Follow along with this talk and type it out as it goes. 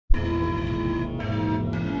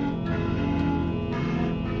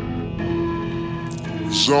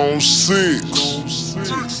Zone 6.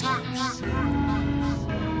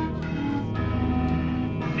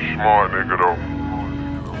 Smart nigga though.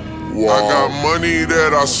 Wow. I got money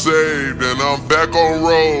that I saved and I'm back on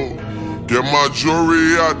road. Get my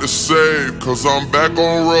jewelry out the safe, cause I'm back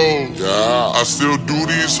on road. Yeah. I still do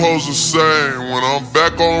these hoes the same when I'm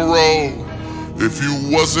back on road. If you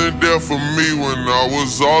wasn't there for me when I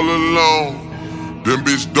was all alone, then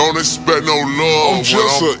bitch don't expect no love. I'm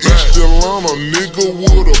just a East Atlanta nigga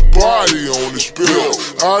with a body on his bill.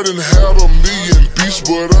 I done had a million beats,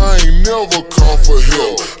 but I ain't never called for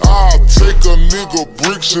help. I'll take a nigga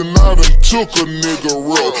bricks and I done took a nigga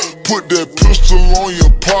rope. Put that pistol on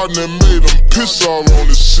your partner and made him piss all on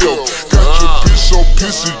himself. Got your bitch so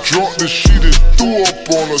pissy drunk that she done threw up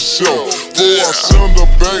on herself. Before I send her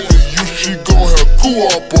back to you, she gon' have goo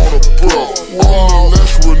up on her breath. I'm the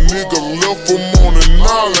last real nigga left, I'm on an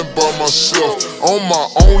island by myself. On my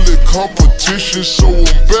only competition, so I'm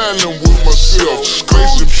battling with myself.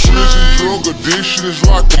 Facing prison, drug addiction is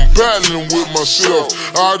like I'm battling with myself.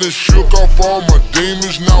 I done shook off all my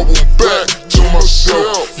demons, now I'm back to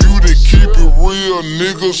myself. You done keep it real,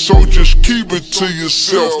 nigga, so just keep it to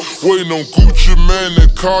yourself. Waiting on Gucci man to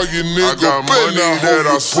call you nigga. I got money that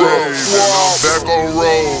I saved and I'm back on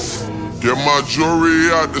road. Get my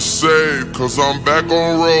jewelry out the safe, cause I'm back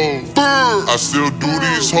on road. I still do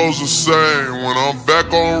these hoes the same when I'm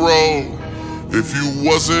back on road. If you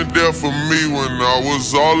wasn't there for me when I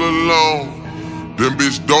was all alone, then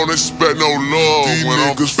bitch don't expect no love. These when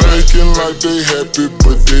niggas faking like they happy,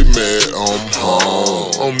 but they mad I'm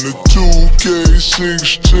home. I'm the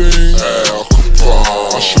 2K16 Al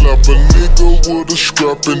Capone. I slap a nigga with a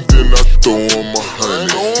scrap and then I throw him a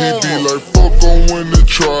honey. He be like, fuck on when the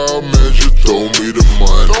trial, man, just throw me the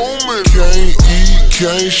money. Can't eat,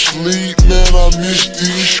 can't sleep, man, I miss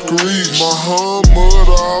these streets. Muhammad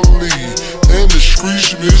Ali and the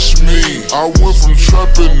streets miss me. I went from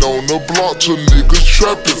trapping on the block to niggas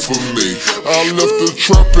trapping for me. I left the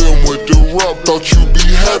trapping with the rap, thought you'd be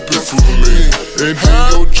happy for me. And then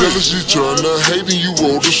your jealousy turned to hating, you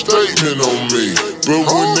wrote a statement on me. But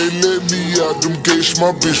when they let me out them gates,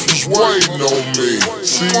 my bitch was waiting on me.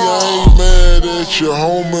 See, I ain't mad at you,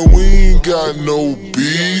 homie, we ain't got no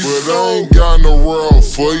beef. But I ain't got no rap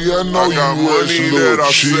for you, I know you was a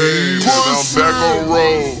little cheap. And I'm back on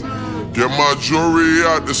road. Get my jewelry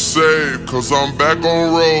out the safe, cause I'm back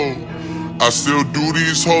on road. I still do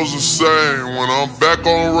these hoes the same when I'm back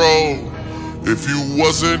on road. If you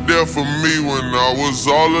wasn't there for me when I was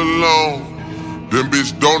all alone, then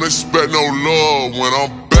bitch don't expect no love when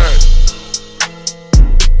I'm